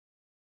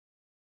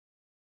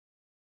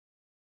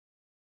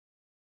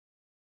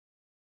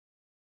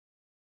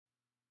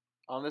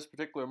on this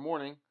particular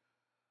morning,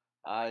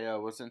 I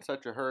was in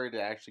such a hurry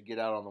to actually get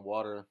out on the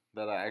water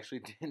that I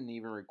actually didn't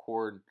even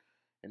record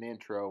an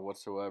intro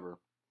whatsoever.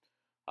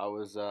 I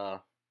was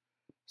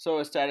so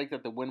ecstatic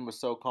that the wind was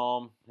so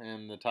calm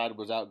and the tide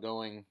was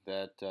outgoing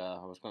that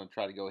I was going to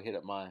try to go hit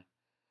up my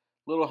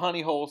little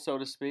honey hole, so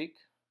to speak,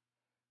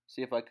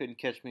 see if I couldn't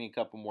catch me a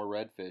couple more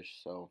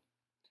redfish. So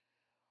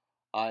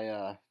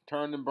I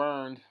turned and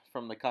burned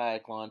from the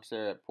kayak launch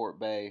there at Port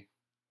Bay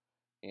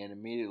and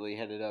immediately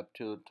headed up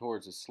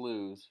towards the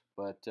sloughs.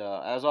 But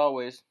as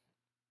always,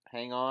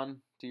 hang on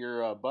to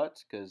your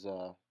butts, because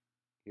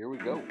here we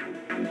go.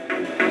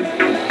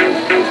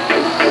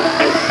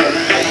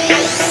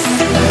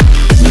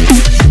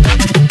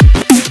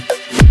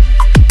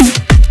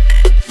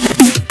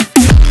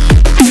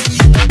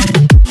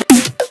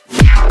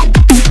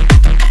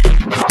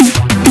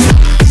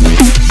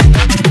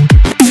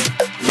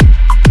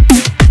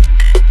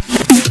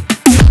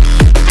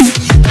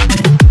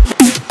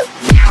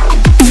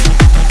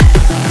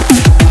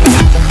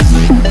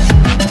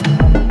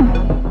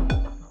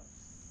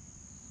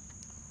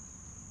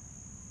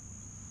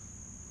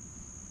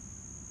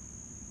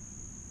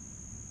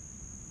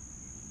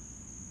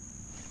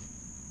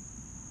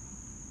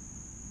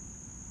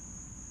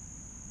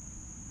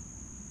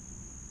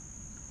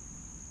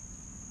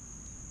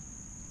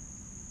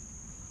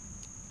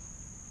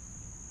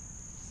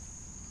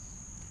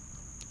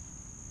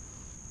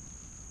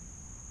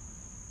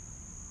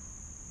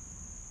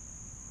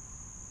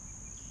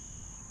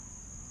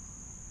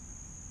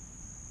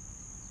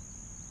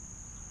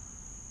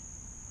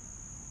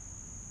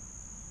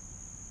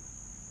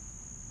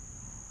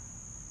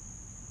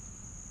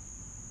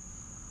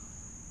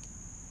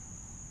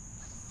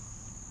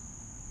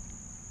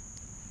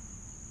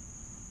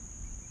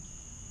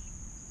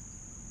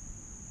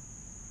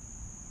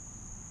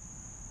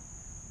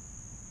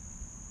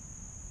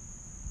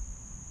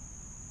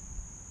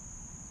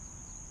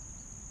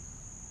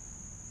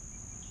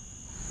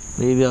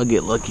 Maybe I'll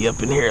get lucky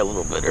up in here a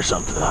little bit or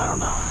something, I don't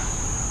know.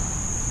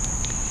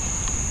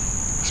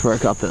 Swear I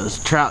caught those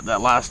trout that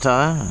last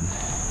time.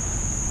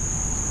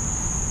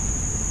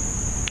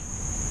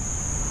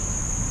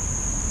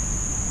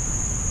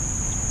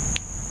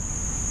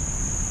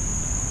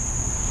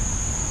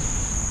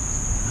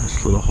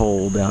 This little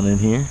hole down in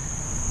here.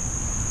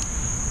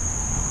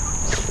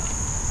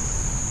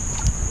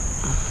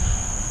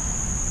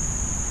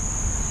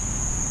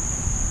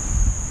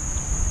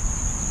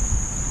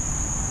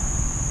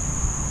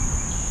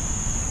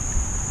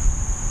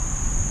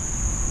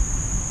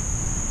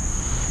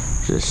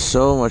 There's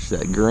so much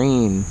that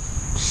green,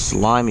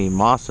 slimy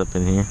moss up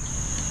in here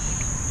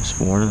this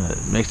morning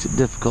that makes it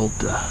difficult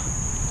to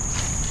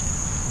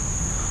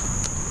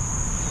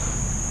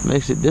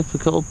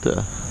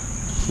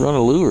run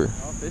a lure.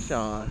 All fish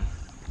on.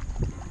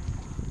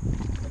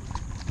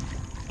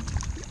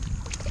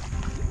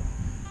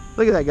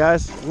 Look at that,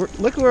 guys.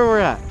 Look where we're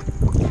at.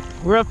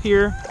 We're up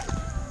here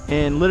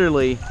in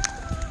literally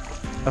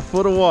a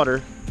foot of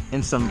water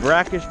in some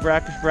brackish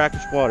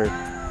water.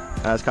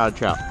 I just caught a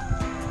trout.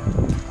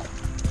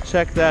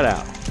 Check that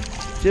out.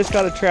 Just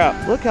got a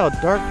trout. Look how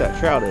dark that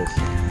trout is.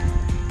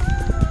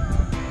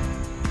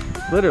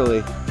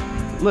 Literally.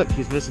 Look,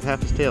 he's missing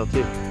half his tail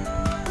too. Look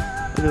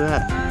at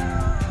that.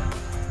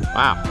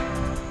 Wow.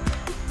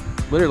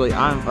 Literally,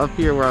 I'm up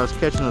here where I was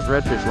catching those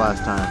redfish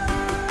last time.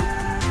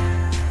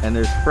 And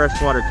there's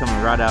fresh water coming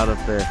right out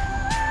up there.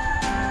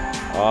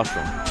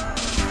 Awesome.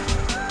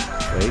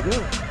 There you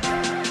go.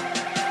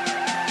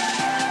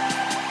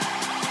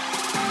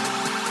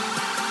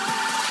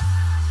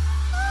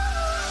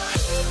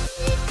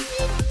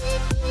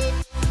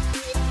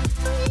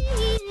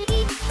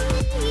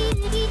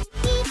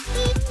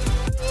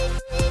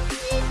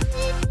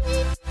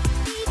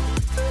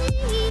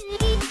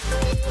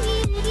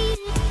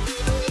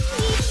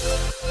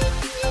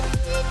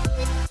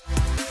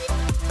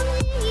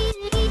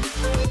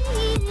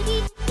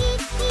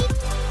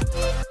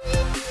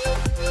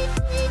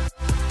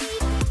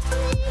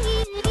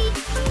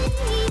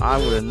 I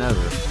would have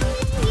never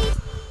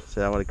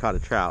said I would have caught a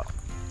trout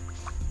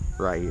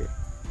right here.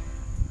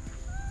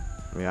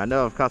 I mean, I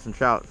know I've caught some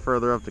trout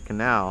further up the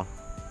canal,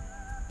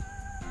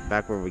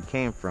 back where we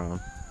came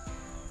from,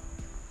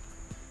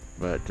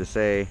 but to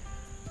say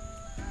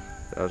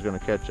that I was going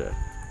to catch a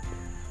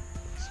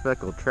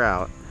speckled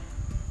trout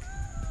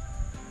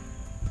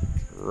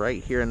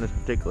right here in this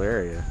particular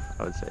area,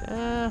 I would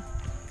say,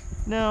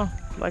 no,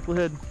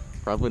 likelihood,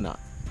 probably not.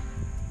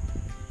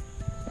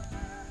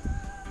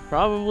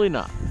 Probably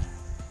not.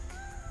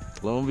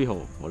 Lo and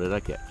behold, what did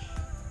I catch?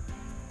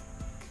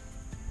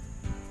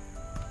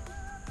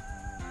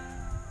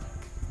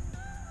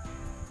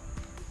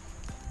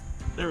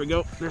 There we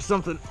go. There's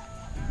something.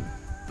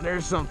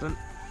 There's something.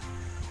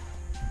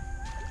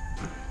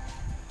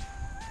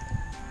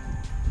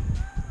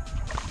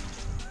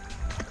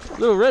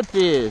 Little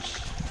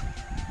redfish.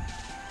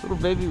 Little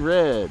baby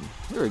red.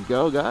 Here we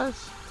go,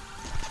 guys.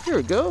 Here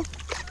we go.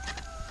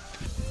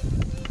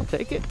 I'll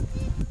take it.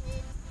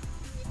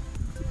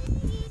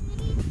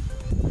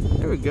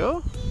 There we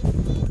go.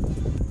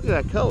 Look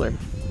at that color.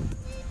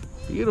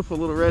 Beautiful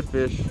little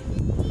redfish.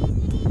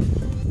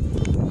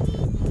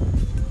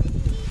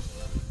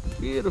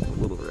 Beautiful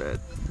little red.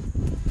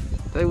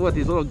 Tell you what,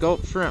 these little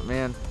gulp shrimp,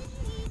 man.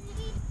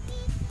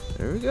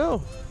 There we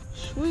go.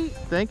 Sweet.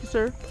 Thank you,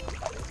 sir.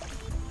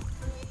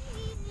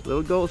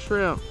 Little gulp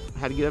shrimp.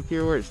 Had to get up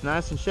here where it's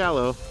nice and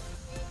shallow.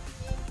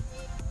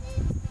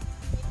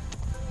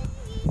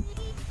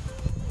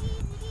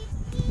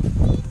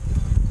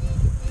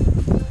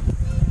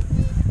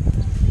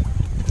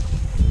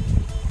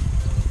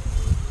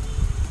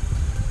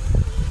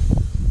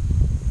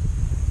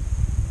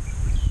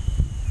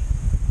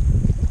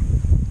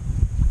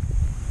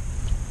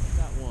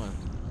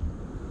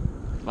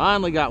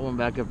 Finally got one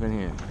back up in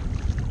here.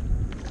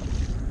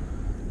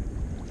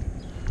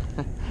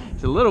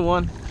 It's a little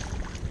one,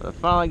 but I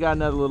finally got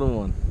another little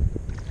one.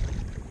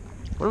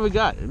 What do we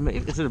got?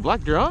 Is it a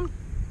black drum?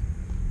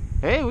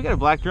 Hey, we got a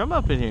black drum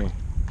up in here.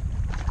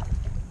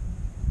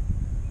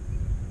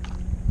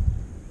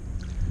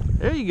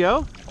 There you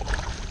go.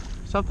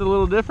 Something a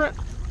little different.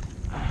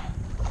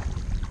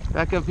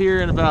 Back up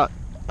here in about,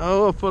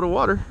 a foot of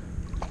water.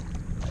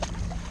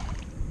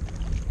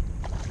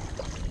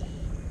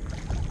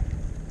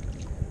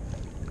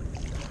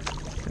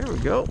 There we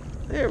go.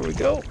 There we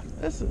go.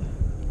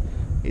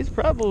 He's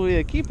probably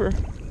a keeper.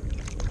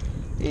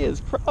 He is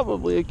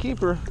probably a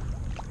keeper.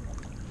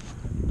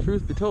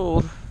 Truth be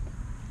told.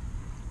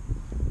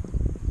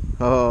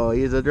 Oh,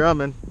 he's a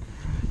drumming.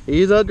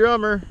 He's a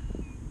drummer.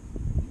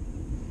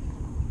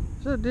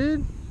 What's up,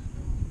 dude?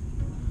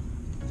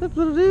 What's up,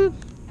 little dude?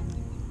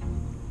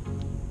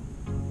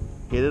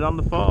 Get it on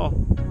the fall.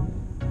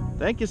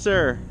 Thank you,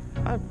 sir.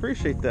 I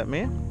appreciate that,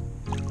 man.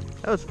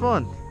 That was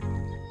fun.